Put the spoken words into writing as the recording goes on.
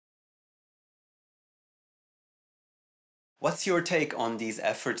What's your take on these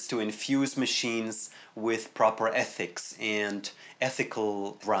efforts to infuse machines with proper ethics and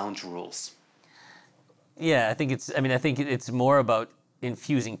ethical ground rules? Yeah, I think it's more about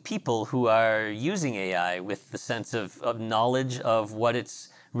infusing people who are using AI with the sense of knowledge of what its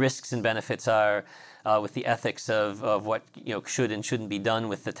risks and benefits are, with the ethics of what should and shouldn't be done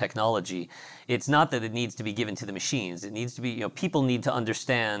with the technology. It's not that it needs to be given to the machines. It needs to be, people need to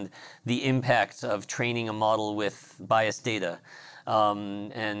understand the impacts of training a model with biased data,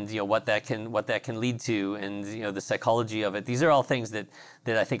 and what that can lead to, and the psychology of it. These are all things that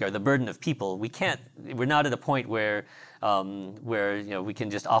I think are the burden of people. We're not at a point where we can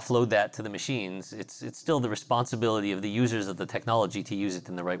just offload that to the machines. It's still the responsibility of the users of the technology to use it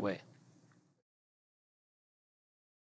in the right way.